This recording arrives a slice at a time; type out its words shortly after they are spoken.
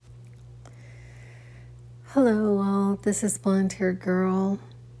Hello, all. This is Blonde-Haired Girl.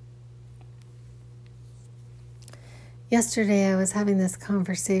 Yesterday, I was having this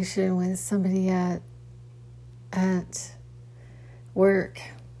conversation with somebody at work.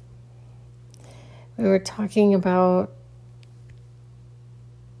 We were talking about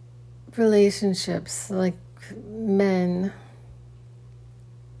relationships, like men,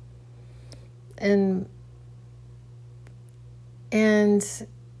 and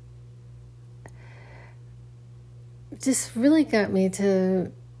just really got me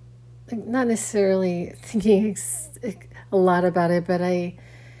to, not necessarily thinking a lot about it, but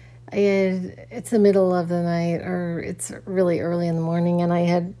it's the middle of the night, or it's really early in the morning, and I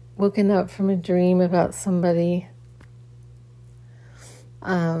had woken up from a dream about somebody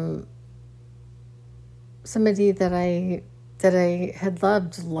that I had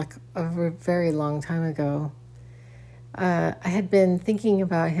loved like a very long time ago. I had been thinking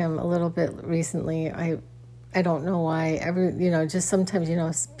about him a little bit recently. I don't know why. Just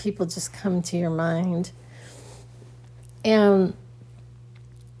sometimes, people just come to your mind. And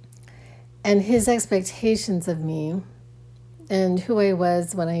his expectations of me and who I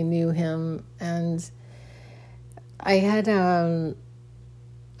was when I knew him. And I had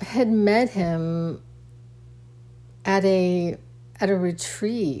met him at a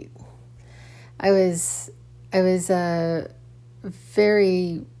retreat. I was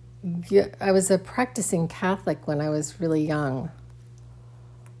a practicing Catholic when I was really young.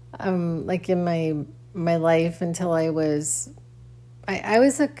 Like in my life until I was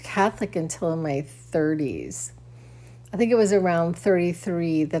a Catholic until in my 30s. I think it was around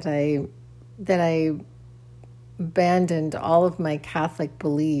 33 that I abandoned all of my Catholic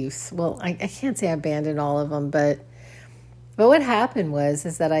beliefs. Well, I can't say I abandoned all of them, but what happened was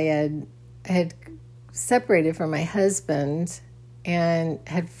that I had separated from my husband and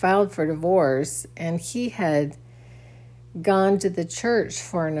had filed for divorce, and he had gone to the church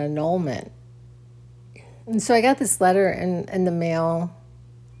for an annulment. And so I got this letter in the mail,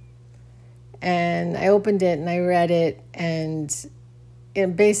 and I opened it and I read it, and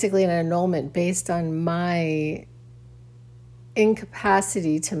basically an annulment based on my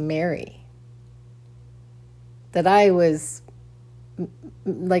incapacity to marry. That I was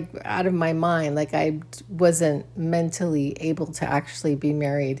like out of my mind, like I wasn't mentally able to actually be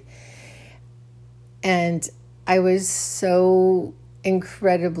married. And I was so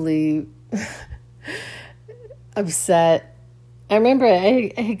incredibly upset. I remember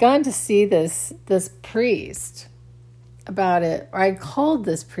I had gone to see this priest about it, or I called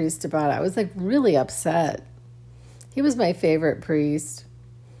this priest about it. I was like really upset. He was my favorite priest.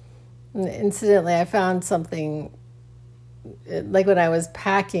 And incidentally, I found something, like when I was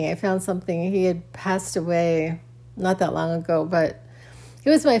packing, I found something. He had passed away not that long ago, but he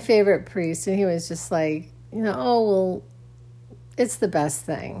was my favorite priest, and he was just like, oh, well, it's the best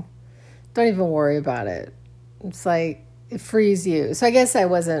thing. Don't even worry about it. It's like, it frees you. So I guess I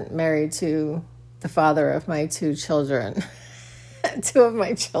wasn't married to the father of my two children. Two of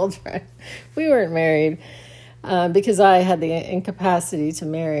my children. We weren't married because I had the incapacity to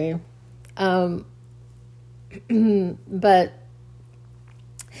marry. But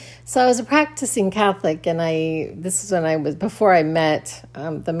so I was a practicing Catholic, and this is when before I met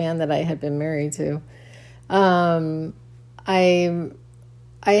the man that I had been married to. I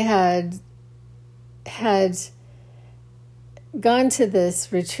had gone to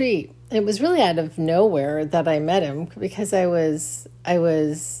this retreat. It was really out of nowhere that I met him, because I was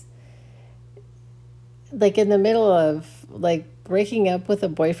like in the middle of like breaking up with a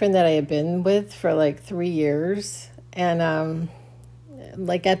boyfriend that I had been with for like 3 years. And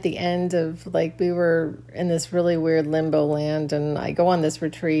like at the end of, like, we were in this really weird limbo land, and I go on this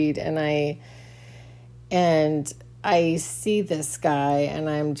retreat, and I see this guy, and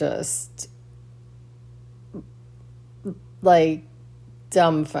I'm just like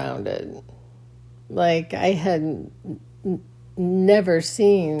dumbfounded. Like I had never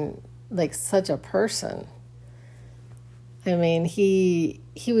seen like such a person. I mean, he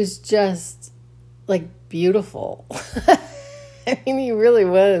was just like beautiful. I mean, he really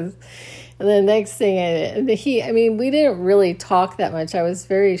was. And the next thing, we didn't really talk that much. I was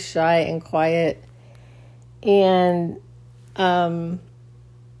very shy and quiet. And I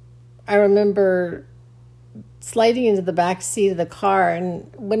remember sliding into the back seat of the car.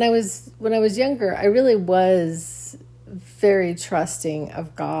 And when I was younger, I really was very trusting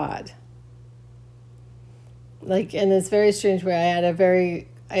of God. Like, in this very strange way, I had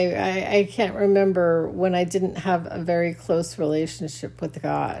I can't remember when I didn't have a very close relationship with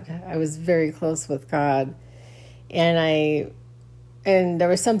God. I was very close with God. And there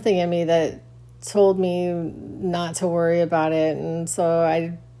was something in me that told me not to worry about it. And so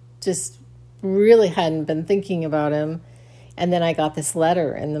I just really hadn't been thinking about him. And then I got this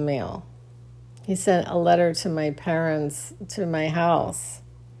letter in the mail. He sent a letter to my parents, to my house.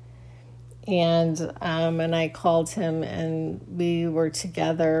 And I called him, and we were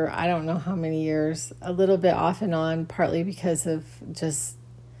together, I don't know how many years, a little bit off and on, partly because of just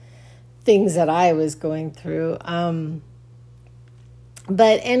things that I was going through.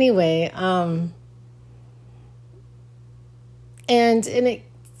 But anyway, and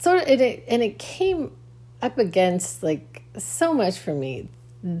it came up against like so much for me,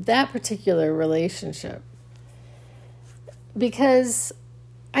 that particular relationship, because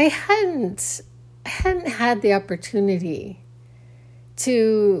I hadn't had the opportunity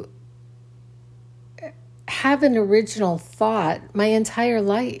to have an original thought my entire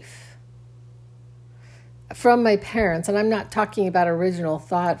life from my parents. And I'm not talking about original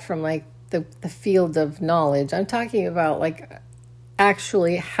thought from like the field of knowledge. I'm talking about like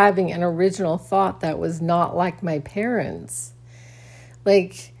actually having an original thought that was not like my parents.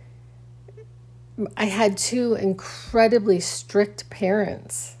 Like, I had two incredibly strict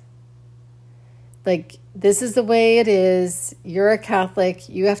parents. Like, this is the way it is. You're a Catholic.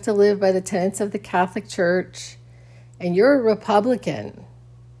 You have to live by the tenets of the Catholic Church. And you're a Republican.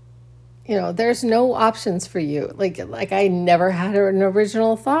 You know, there's no options for you. Like I never had an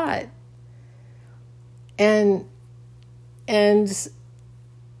original thought. And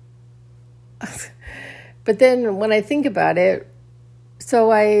but then when I think about it,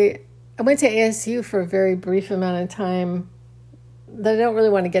 so I went to ASU for a very brief amount of time that I don't really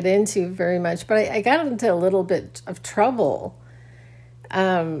want to get into very much, but I got into a little bit of trouble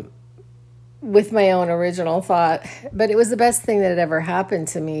with my own original thought. But it was the best thing that had ever happened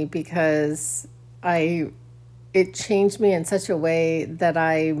to me, because it changed me in such a way that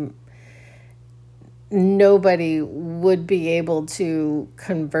nobody would be able to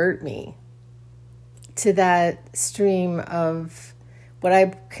convert me to that stream of what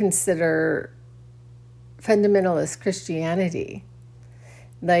I consider fundamentalist Christianity.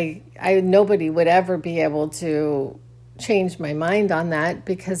 Like, nobody would ever be able to change my mind on that,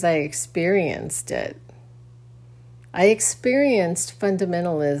 because I experienced it. I experienced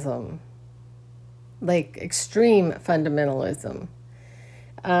fundamentalism, like extreme fundamentalism,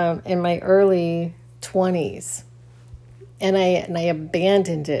 in my early 20s. And I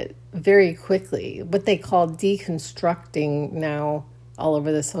abandoned it very quickly, what they call deconstructing now all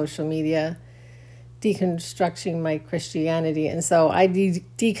over the social media, deconstructing my Christianity. And so I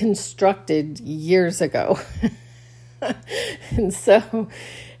deconstructed years ago. and so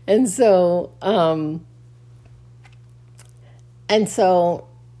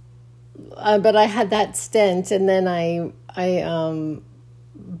but I had that stint, and then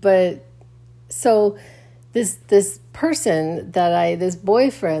this person this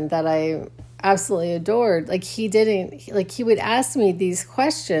boyfriend that I absolutely adored, like he would ask me these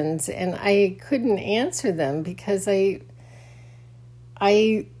questions and I couldn't answer them because I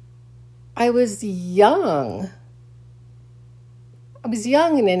was young. I was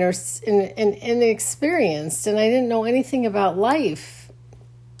young and inexperienced, and I didn't know anything about life.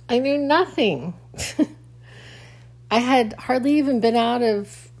 I knew nothing. I had hardly even been out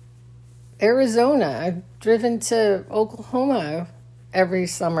of Arizona. I've driven to Oklahoma every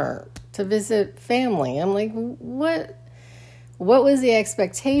summer to visit family. I'm like, what was the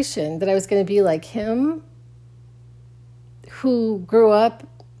expectation? That I was going to be like him, who grew up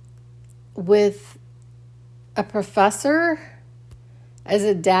with a professor as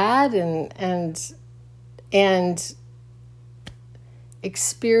a dad and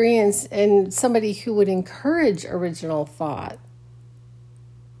experience, and somebody who would encourage original thought.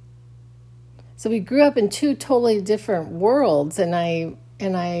 So we grew up in two totally different worlds, and I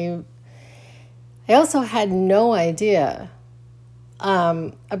also had no idea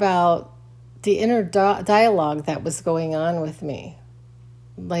about the inner dialogue that was going on with me.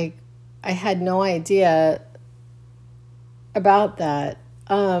 Like, I had no idea about that,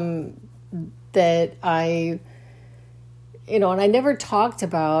 that I, and I never talked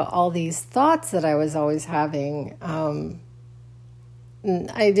about all these thoughts that I was always having.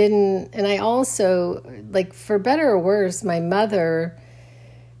 I didn't, and I also, like, for better or worse, my mother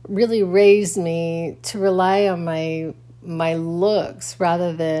really raised me to rely on my looks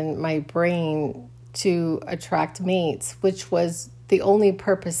rather than my brain to attract mates, which was the only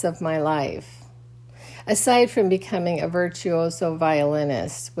purpose of my life. Aside from becoming a virtuoso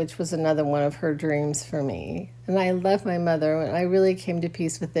violinist, which was another one of her dreams for me. And I love my mother, and I really came to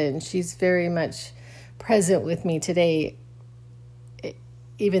peace with it. And she's very much present with me today,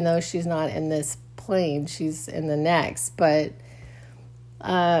 even though she's not in this plane, she's in the next. But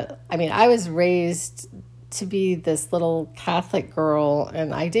I mean, I was raised to be this little Catholic girl,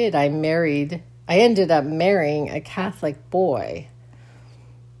 and I ended up marrying a Catholic boy,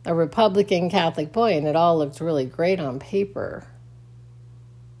 a Republican Catholic boy, and it all looked really great on paper.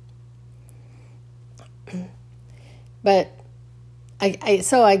 But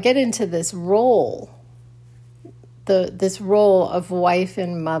so I get into this role, this role of wife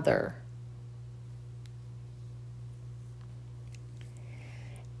and mother.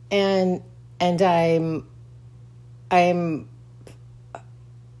 And I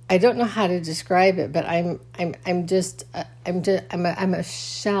don't know how to describe it, but I'm a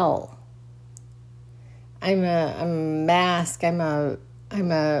shell. I'm a mask.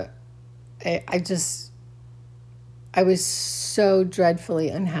 I was so dreadfully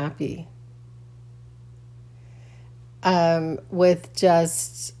unhappy with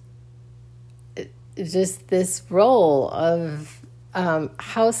just this role of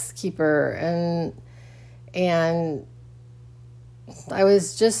housekeeper, and I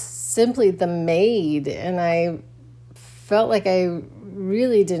was just simply the maid, and I felt like I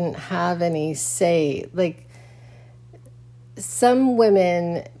really didn't have any say. Like, some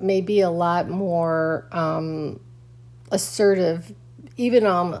women may be a lot more assertive, even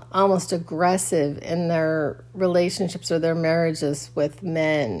almost aggressive in their relationships or their marriages with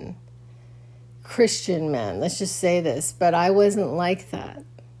men, Christian men, let's just say this, but I wasn't like that.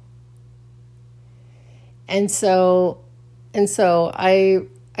 And so I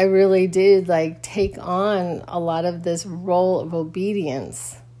really did like take on a lot of this role of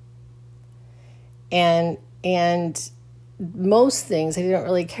obedience, and most things I didn't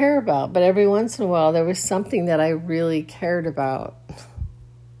really care about, but every once in a while there was something that I really cared about.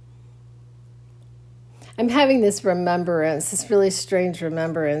 I'm having this really strange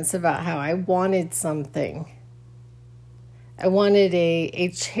remembrance about how I wanted something. I wanted a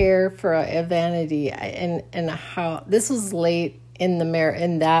chair for a vanity, and how this was late in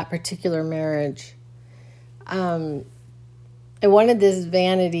that particular marriage. I wanted this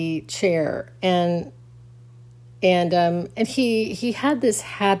vanity chair, and he had this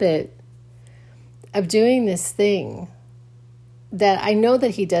habit of doing this thing that I know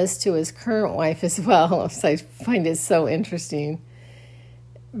that he does to his current wife as well. So I find it so interesting.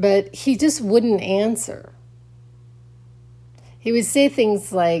 But he just wouldn't answer. He would say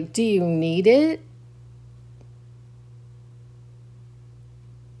things like, "Do you need it?"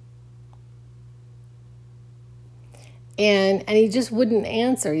 And he just wouldn't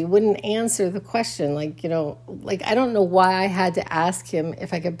answer. He wouldn't answer the question. Like, I don't know why I had to ask him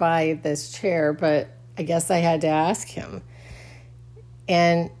if I could buy this chair, but I guess I had to ask him.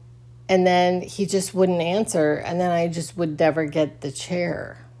 And then he just wouldn't answer, and then I just would never get the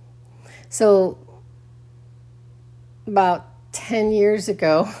chair. So about 10 years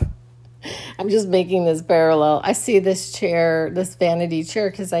ago, I'm just making this parallel. I see this chair, this vanity chair,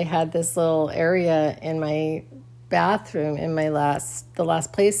 because I had this little area in my bathroom in the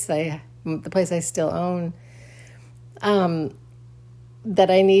last place the place I still own,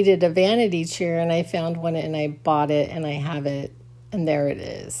 that I needed a vanity chair, and I found one and I bought it and I have it, and there it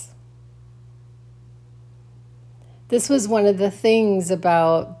is. This was one of the things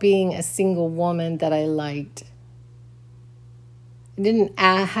about being a single woman that I liked. I didn't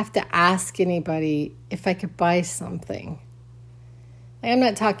have to ask anybody if I could buy something. I'm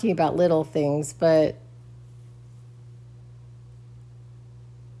not talking about little things, but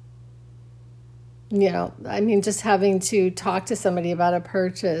just having to talk to somebody about a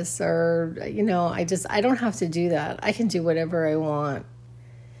purchase, or, I don't have to do that. I can do whatever I want.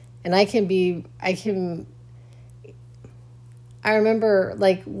 And I remember,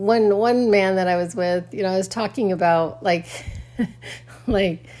 like, one man that I was with, I was talking about, like,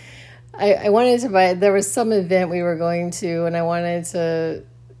 I wanted to buy, there was some event we were going to, and I wanted to,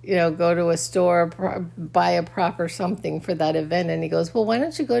 go to a store, buy a proper something for that event. And he goes, "Well, why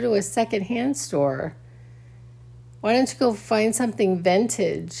don't you go to a secondhand store? Why don't you go find something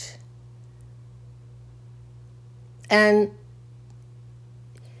vintage?" And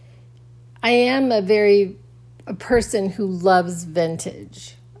I am a person who loves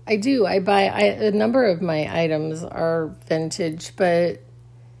vintage. I do. A number of my items are vintage, but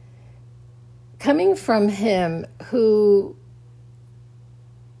coming from him, who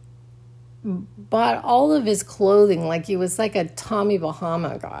bought all of his clothing like he was like a Tommy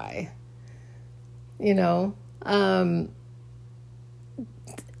Bahama guy, so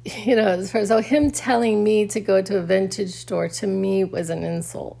him telling me to go to a vintage store, to me, was an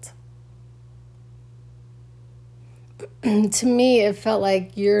insult. to me, it felt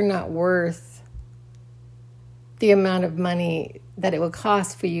like you're not worth the amount of money that it would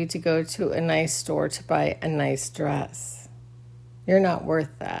cost for you to go to a nice store to buy a nice dress. You're not worth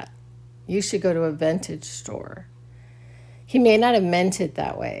that. You should go to a vintage store. He may not have meant it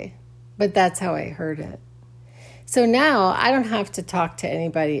that way, but that's how I heard it. So now I don't have to talk to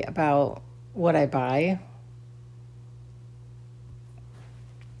anybody about what I buy.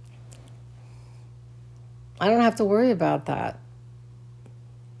 I don't have to worry about that.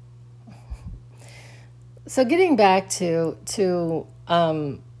 So getting back to the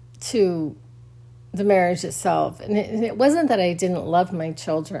marriage itself, and it wasn't that I didn't love my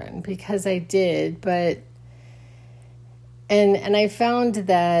children, because I did, but and I found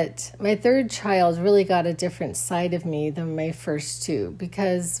that my third child really got a different side of me than my first two,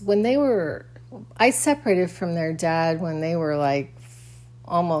 because I separated from their dad when they were like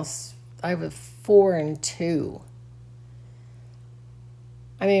I was 4 and 2.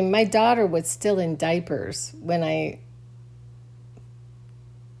 I mean, my daughter was still in diapers when I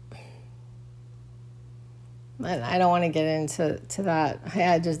don't want to get into that. I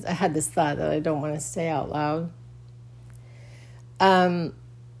had this thought that I don't want to say out loud.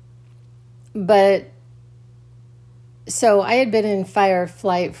 But so I had been in fight or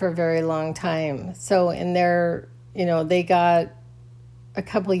flight for a very long time. So in their, they got a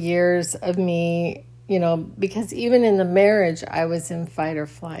couple of years of me, because even in the marriage, I was in fight or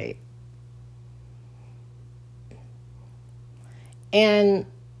flight. And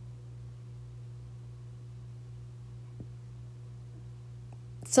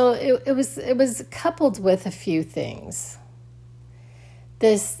so it was coupled with a few things.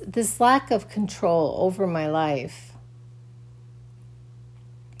 This lack of control over my life.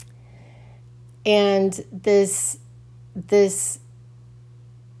 And this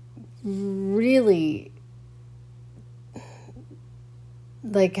really,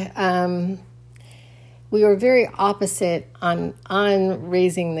 like, we were very opposite on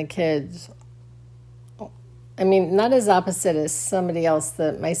raising the kids. I mean, not as opposite as somebody else,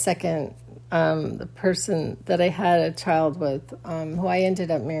 that my second, the person that I had a child with, who I ended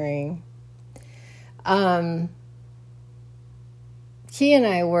up marrying. He and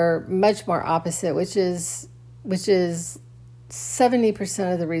I were much more opposite, which is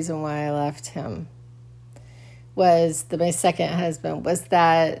 70% of the reason why I left him was that my second husband was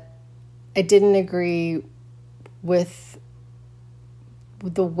that I didn't agree with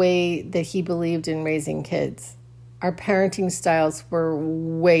the way that he believed in raising kids. Our parenting styles were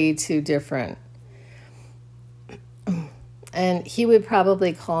way too different. And he would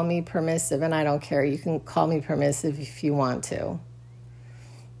probably call me permissive, and I don't care. You can call me permissive if you want to.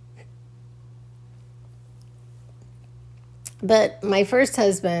 But my first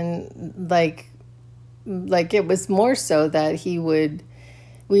husband, like it was more so that we would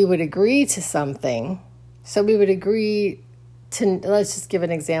agree to something. So we would agree to, let's just give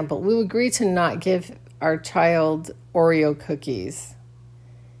an example. We would agree to not give our child Oreo cookies.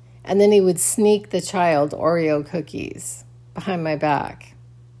 And then he would sneak the child Oreo cookies behind my back.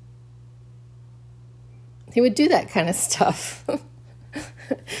 He would do that kind of stuff.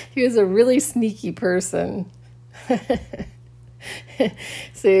 He was a really sneaky person.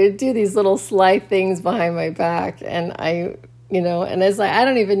 So he would do these little sly things behind my back, and and it's like, I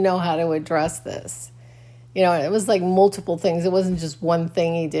don't even know how to address this. It was like multiple things. It wasn't just one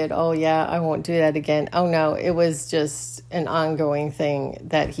thing he did. Oh yeah, I won't do that again. Oh no, it was just an ongoing thing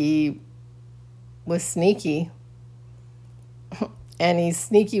that he was sneaky. And he's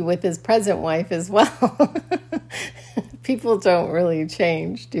sneaky with his present wife as well. People don't really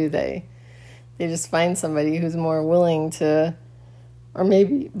change, do they? They just find somebody who's more willing to, or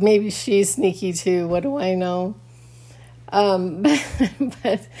maybe she's sneaky too. What do I know?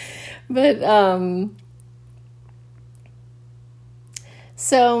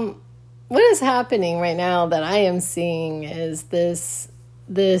 So what is happening right now that I am seeing is there's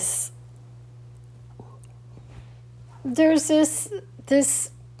this,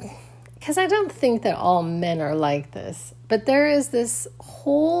 because I don't think that all men are like this, but there is this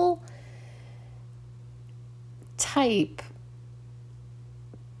whole type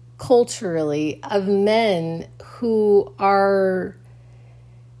culturally of men who are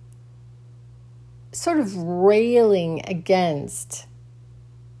sort of railing against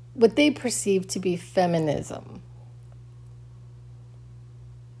what they perceive to be feminism.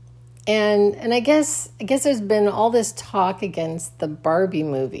 And I guess there's been all this talk against the Barbie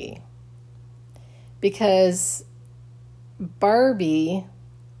movie, because Barbie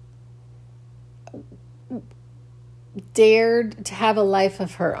dared to have a life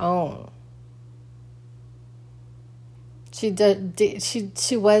of her own.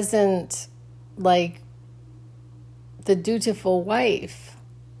 She wasn't like the dutiful wife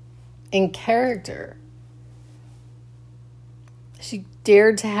in character. She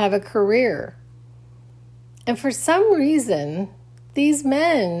dared to have a career. And for some reason, these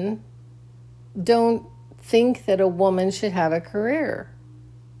men don't think that a woman should have a career.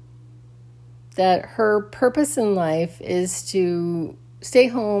 That her purpose in life is to stay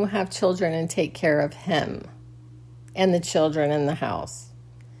home, have children, and take care of him and the children in the house.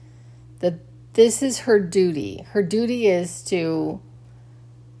 That this is her duty. Her duty is to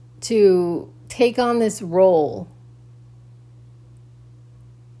take on this role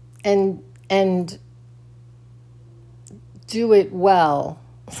and do it well.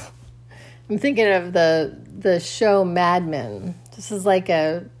 I'm thinking of the show Mad Men. This is like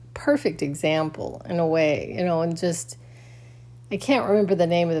a perfect example in a way, and just I can't remember the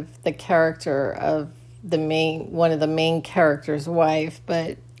name of the character of one of the main character's wife,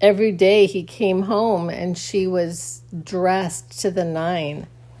 but every day he came home and she was dressed to the nine.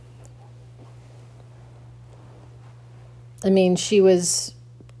 I mean, she was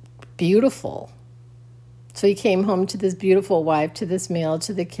beautiful. So he came home to this beautiful wife, to this meal,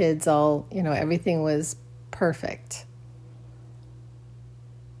 to the kids, all, everything was perfect.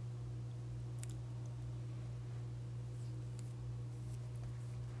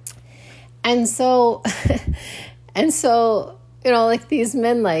 And so, like these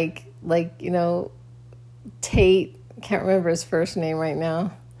men, like, Tate, can't remember his first name right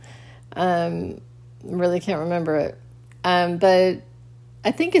now. Really can't remember it. But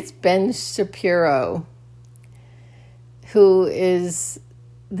I think it's Ben Shapiro, who is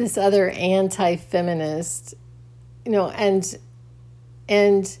this other anti-feminist, and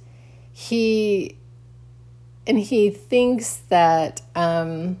he thinks that,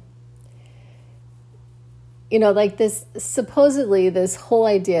 like this, supposedly this whole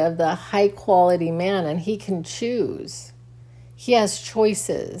idea of the high quality man, and he can choose. He has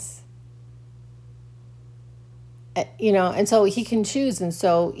choices. And so he can choose, and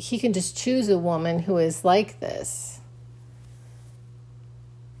so he can just choose a woman who is like this.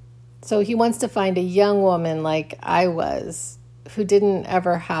 So he wants to find a young woman like I was, who didn't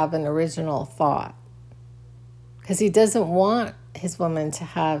ever have an original thought. Because he doesn't want his woman to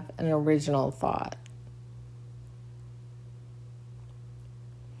have an original thought.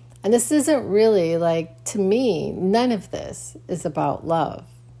 And this isn't really, like, to me, none of this is about love.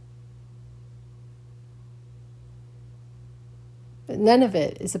 None of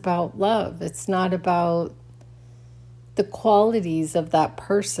it is about love. It's not about the qualities of that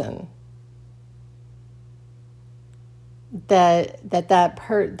person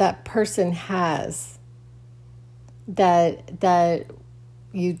that person has, that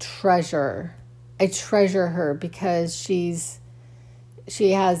you treasure. I treasure her because she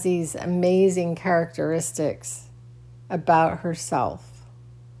has these amazing characteristics about herself.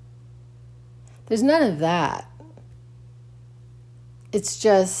 There's none of that. It's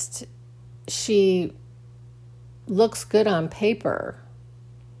just she looks good on paper.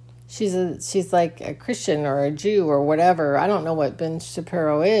 She's like a Christian or a Jew or whatever. I don't know what Ben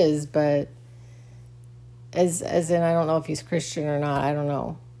Shapiro is, but as in I don't know if he's Christian or not. I don't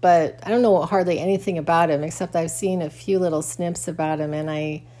know. But I don't know hardly anything about him, except I've seen a few little snips about him, and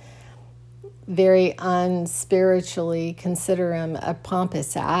I very unspiritually consider him a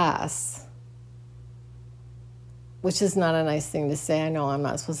pompous ass, which is not a nice thing to say. I know I'm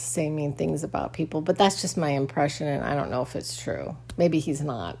not supposed to say mean things about people, but that's just my impression, and I don't know if it's true. Maybe he's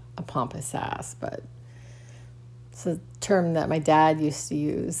not a pompous ass, but it's a term that my dad used to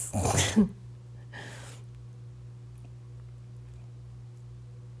use.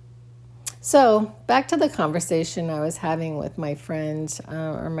 So back to the conversation I was having with my friend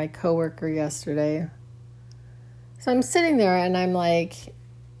or my coworker yesterday. So I'm sitting there and I'm like,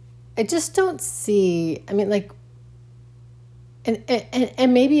 I just don't see, I mean, like,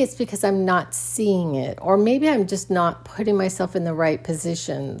 and maybe it's because I'm not seeing it, or maybe I'm just not putting myself in the right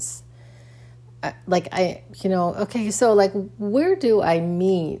positions. Okay, so like, where do I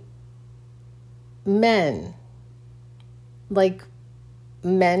meet men? Like,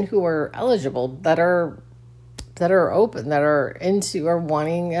 men who are eligible, that are open, that are into or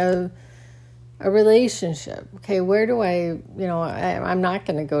wanting a relationship. Okay, where do I'm not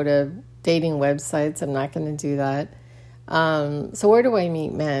going to go to dating websites. I'm not going to do that. So where do I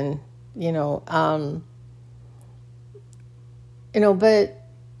meet men? But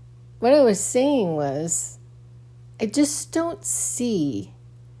what I was saying was, I just don't see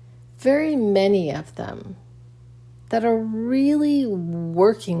very many of them that are really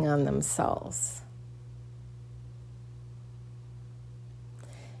working on themselves.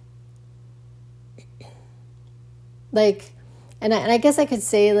 like, and I guess I could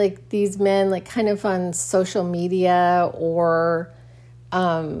say like these men like kind of on social media or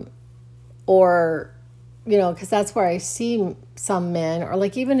you know, because that's where I see some men, or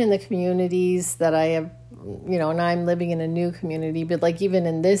like even in the communities that I have, you know, and I'm living in a new community, but like even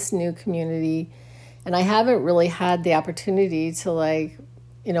in this new community, and I haven't really had the opportunity to like,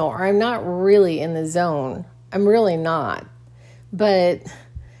 you know, or I'm not really in the zone. I'm really not, but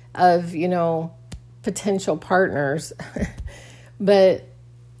of, you know, potential partners. But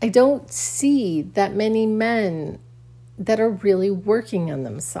I don't see that many men that are really working on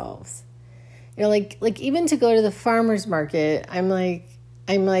themselves. You know, like even to go to the farmer's market, I'm like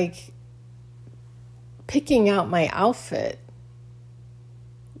picking out my outfit.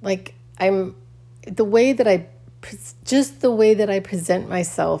 Like the way that I present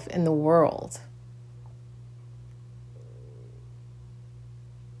myself in the world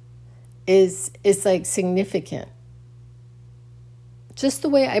is like significant. Just the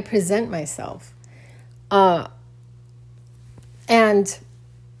way I present myself. And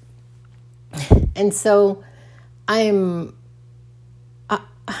so I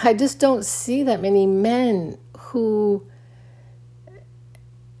just don't see that many men who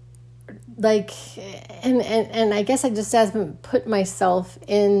like, and I guess I just haven't put myself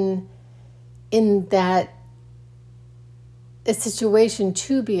in that a situation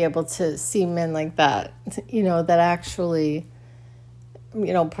to be able to see men like that, you know, that actually,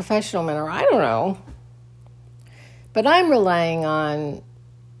 you know, professional men, or I don't know. But I'm relying on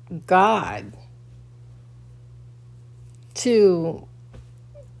God to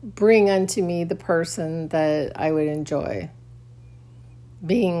bring unto me the person that I would enjoy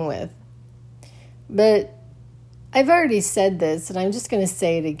being with. But I've already said this, and I'm just going to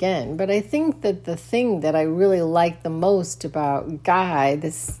say it again, but I think that the thing that I really like the most about Guy,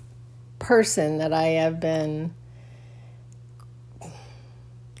 this person that I have been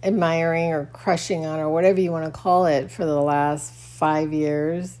admiring or crushing on, or whatever you want to call it, for the last 5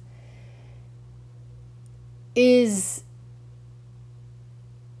 years, is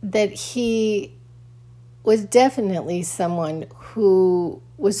that he was definitely someone who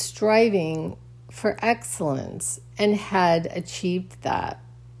was striving for excellence and had achieved that.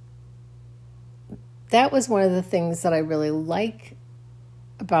 That was one of the things that I really like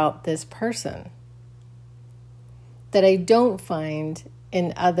about this person, that I don't find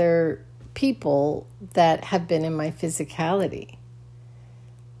in other people that have been in my physicality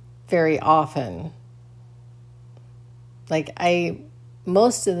very often. Like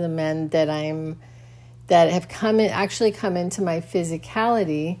most of the men that have actually come into my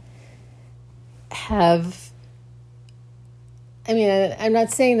physicality have, I mean, I'm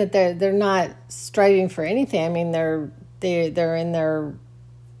not saying that they're not striving for anything. I mean, they're in their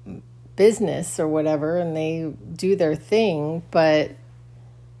business or whatever, and they do their thing, but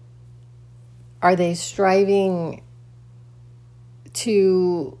are they striving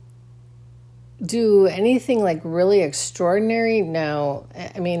to do anything like really extraordinary? No.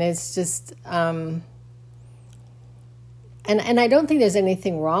 I mean, it's just, and I don't think there's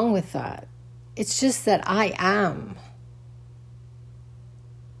anything wrong with that. It's just that I am.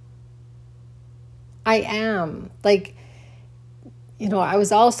 Like, you know, I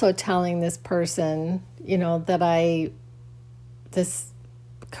was also telling this person, you know, this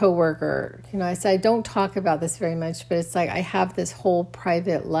coworker, you know, I said, I don't talk about this very much, but it's like I have this whole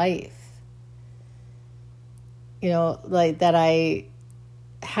private life. You know, like that I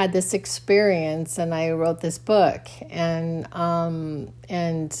had this experience and I wrote this book, and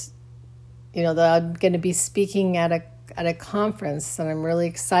you know, that I'm going to be speaking at a conference, and I'm really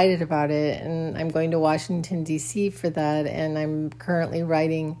excited about it, and I'm going to Washington, D.C. for that, and I'm currently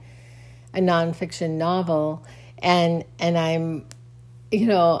writing a nonfiction novel, and I'm, you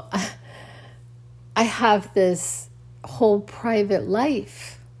know, I have this whole private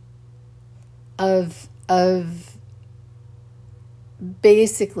life of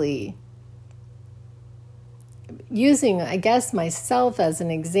basically using, I guess, myself as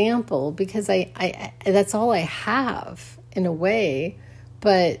an example, because I that's all I have in a way,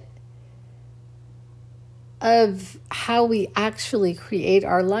 but of how we actually create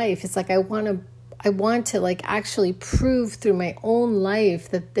our life. It's like I want to like actually prove through my own life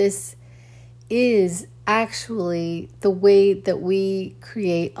that this is actually the way that we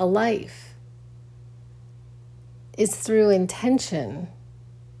create a life. It's through intention.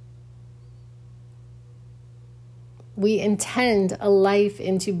 We intend a life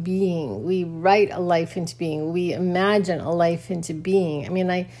into being. We write a life into being. We imagine a life into being. I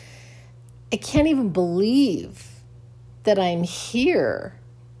mean, I can't even believe that I'm here.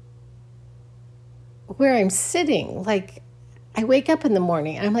 where I'm sitting. Like, I wake up in the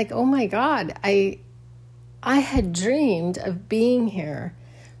morning and I'm like, oh my God, I had dreamed of being here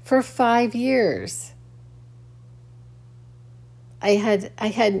for 5 years. I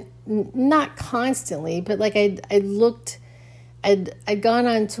had not constantly, but like I'd gone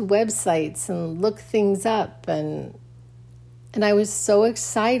onto websites and looked things up, and I was so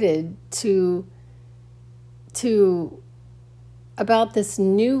excited to about this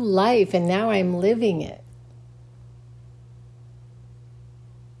new life, and now I'm living it.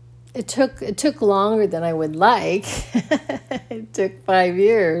 It took longer than I would like. It took 5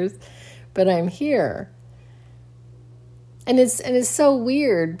 years, but I'm here. And it's so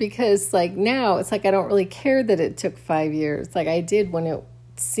weird because like now it's like I don't really care that it took 5 years. Like I did when it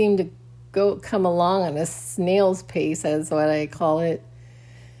seemed to come along on a snail's pace, is what I call it.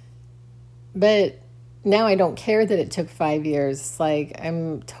 But now I don't care that it took 5 years. It's like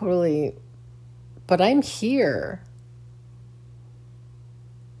but I'm here.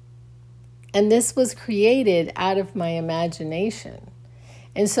 And this was created out of my imagination.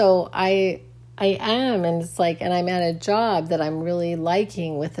 And so I am, and it's like, and I'm at a job that I'm really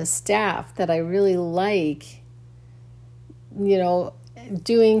liking with a staff that I really like,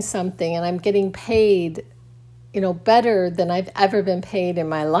 doing something, and I'm getting paid, better than I've ever been paid in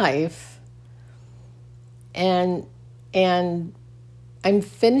my life. And I'm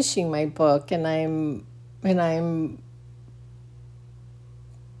finishing my book, and I'm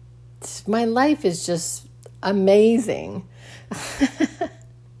my life is just amazing.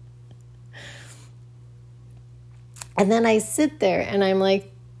 And then I sit there and I'm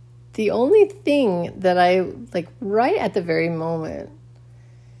like, the only thing that I like right at the very moment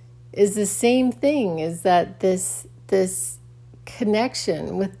is the same thing, is that this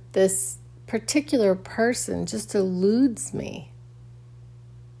connection with this particular person just eludes me.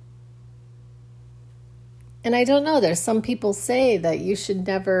 And I don't know, there's some people say that you should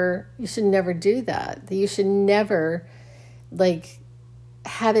never do that you should never like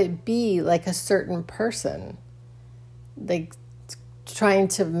have it be like a certain person, like trying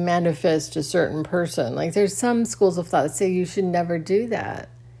to manifest a certain person. Like there's some schools of thought that say you should never do that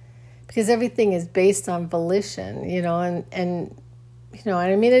because everything is based on volition, and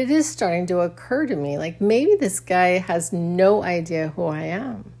I mean, it is starting to occur to me, like maybe this guy has no idea who I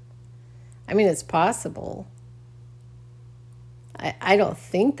am. I mean, it's possible. I don't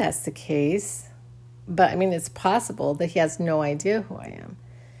think that's the case, but I mean, it's possible that he has no idea who I am.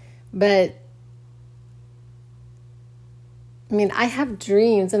 But I mean, I have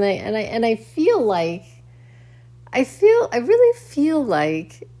dreams, and I feel like I really feel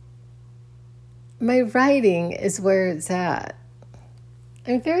like my writing is where it's at.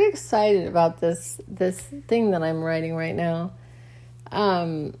 I'm very excited about this thing that I'm writing right now.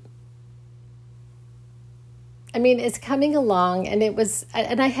 I mean, it's coming along, and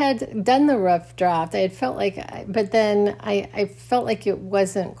I had done the rough draft. I had felt like, but then I felt like it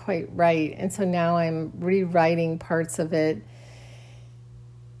wasn't quite right, and so now I'm rewriting parts of it.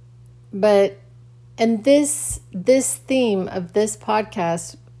 And this theme of this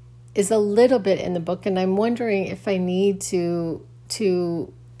podcast is a little bit in the book, and I'm wondering if I need to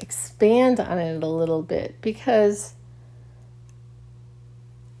expand on it a little bit, because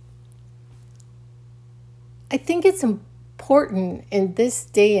I think it's important in this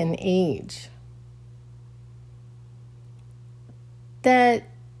day and age that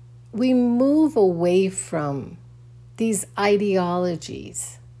we move away from these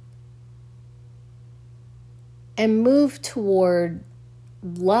ideologies and move toward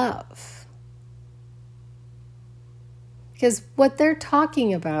love. Because what they're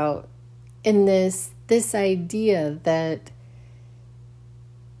talking about in this idea that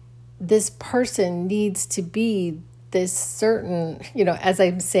this person needs to be this certain, as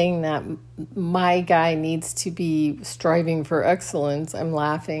I'm saying that, my guy needs to be striving for excellence. I'm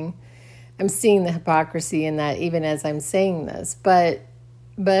laughing. I'm seeing the hypocrisy in that even as I'm saying this. But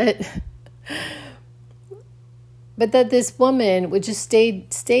that this woman would just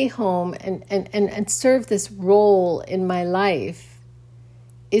stay home and serve this role in my life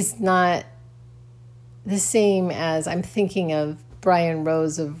is not the same as I'm thinking of Brian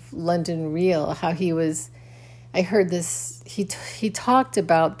Rose of London Real, how I heard this, he talked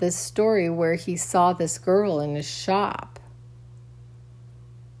about this story where he saw this girl in his shop.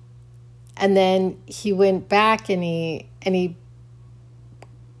 And then he went back and he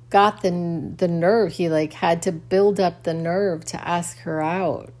got the nerve, he had to build up the nerve to ask her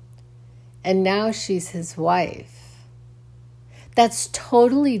out. And now she's his wife. That's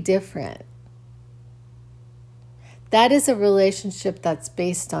totally different. That is a relationship that's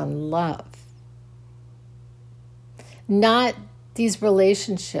based on love. not these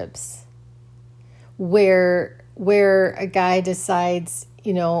relationships where a guy decides,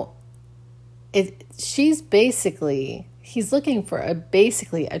 he's looking for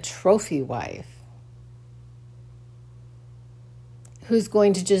basically a trophy wife who's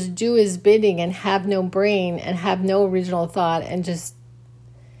going to just do his bidding and have no brain and have no original thought and just,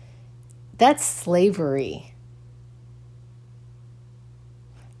 that's slavery.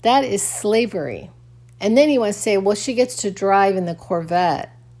 That is slavery. And then he wants to say, well, she gets to drive in the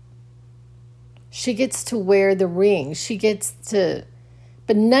Corvette. She gets to wear the ring.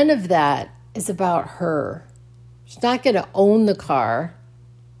 But none of that is about her. She's not going to own the car.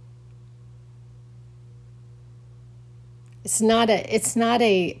 It's not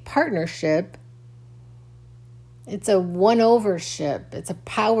a partnership. It's a one-over ship. It's a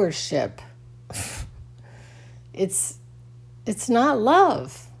power ship. It's not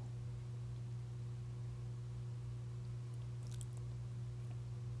love.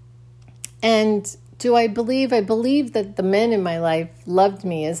 And do I believe? I believe that the men in my life loved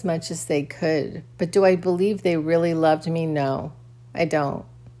me as much as they could. But do I believe they really loved me? No, I don't.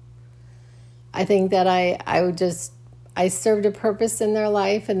 I think that I served a purpose in their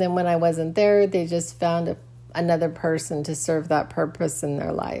life, and then when I wasn't there, they just found another person to serve that purpose in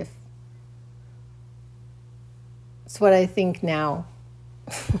their life. It's what I think now.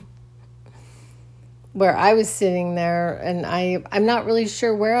 Where I was sitting there, and I'm not really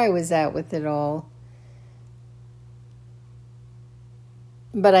sure where I was at with it all.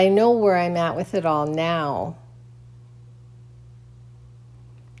 But I know where I'm at with it all now.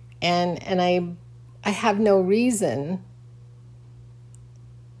 And I have no reason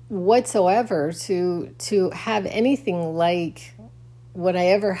whatsoever to have anything like what I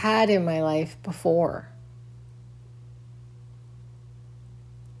ever had in my life before.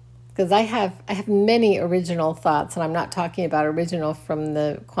 Because I have many original thoughts, and I'm not talking about original from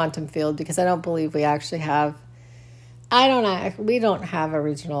the quantum field, because I don't believe we actually have. We don't have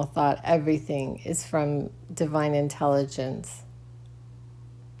original thought. Everything is from divine intelligence.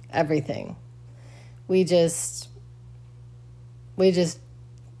 Everything. We just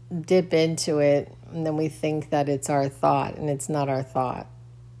dip into it, and then we think that it's our thought, and it's not our thought.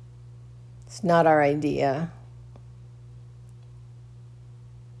 It's not our idea.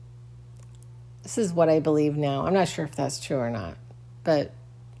 This is what I believe now. I'm not sure if that's true or not, but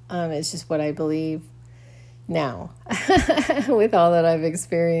it's just what I believe now with all that I've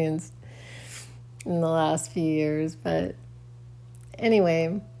experienced in the last few years. But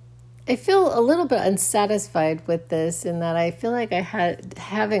anyway, I feel a little bit unsatisfied with this, in that I feel like I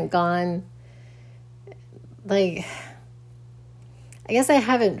haven't gone, I guess I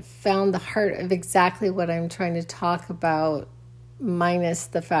haven't found the heart of exactly what I'm trying to talk about, minus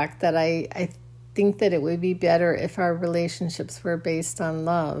the fact that I think that it would be better if our relationships were based on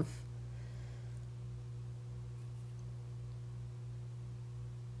love.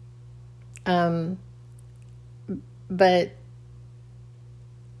 But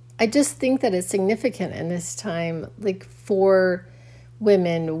I just think that it's significant in this time, for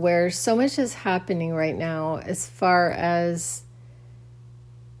women, where so much is happening right now as far as,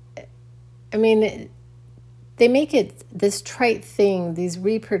 they make it this trite thing, these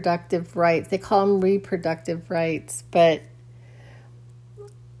reproductive rights. They call them reproductive rights, but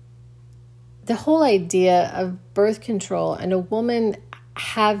the whole idea of birth control and a woman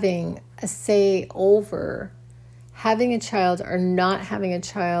having a say over having a child or not having a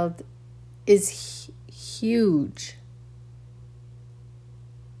child is huge.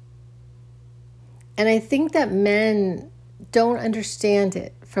 And I think that men don't understand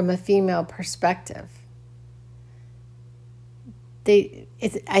it from a female perspective.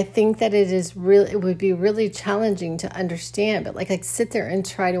 I think that it would be really challenging to understand, but I sit there and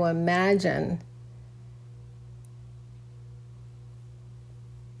try to imagine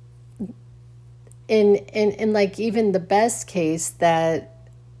in even the best case that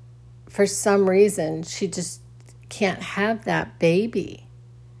for some reason she just can't have that baby.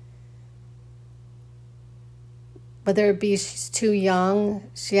 Whether it be she's too young,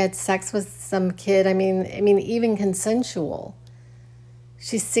 she had sex with some kid, even consensual.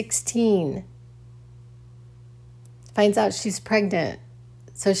 She's 16. Finds out she's pregnant.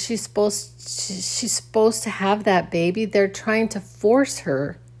 So she's supposed to have that baby. They're trying to force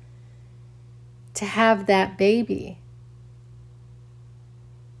her to have that baby.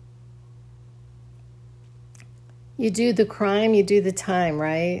 You do the crime, you do the time,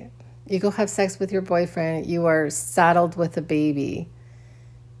 right? You go have sex with your boyfriend, you are saddled with a baby.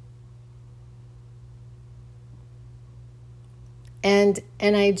 And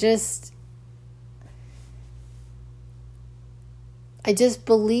I just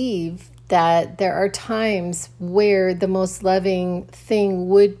believe that there are times where the most loving thing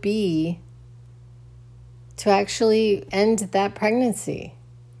would be to actually end that pregnancy.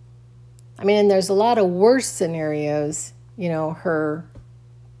 I mean, and there's a lot of worse scenarios, her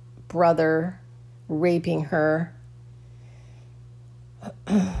brother raping her.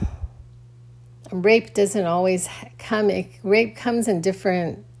 Rape doesn't always come, rape comes in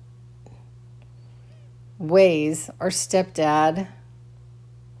different ways. Or stepdad,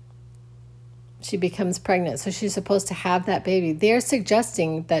 she becomes pregnant, so she's supposed to have that baby. They're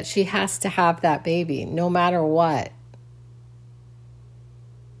suggesting that she has to have that baby no matter what.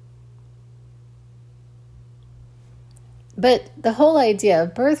 But the whole idea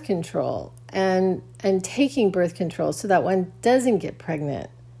of birth control and taking birth control so that one doesn't get pregnant,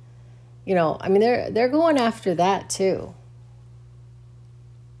 they're going after that too.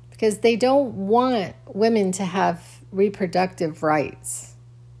 Because they don't want women to have reproductive rights.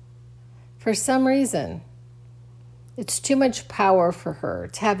 For some reason, it's too much power for her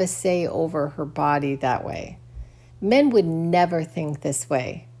to have a say over her body that way. Men would never think this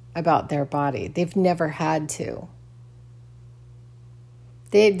way about their body. They've never had to.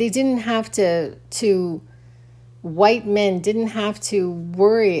 They didn't have to, white men didn't have to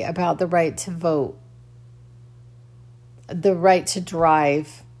worry about the right to vote, the right to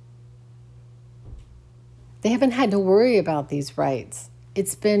drive. They haven't had to worry about these rights.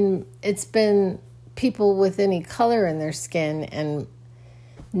 It's been people with any color in their skin and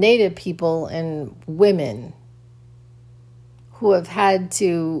Native people and women who have had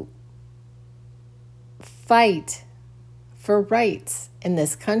to fight for rights in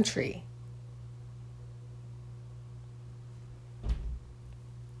this country.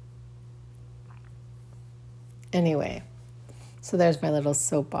 Anyway, so there's my little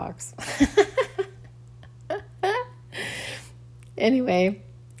soapbox. Anyway,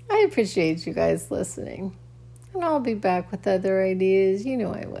 I appreciate you guys listening. And I'll be back with other ideas.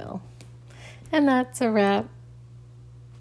 I will. And that's a wrap.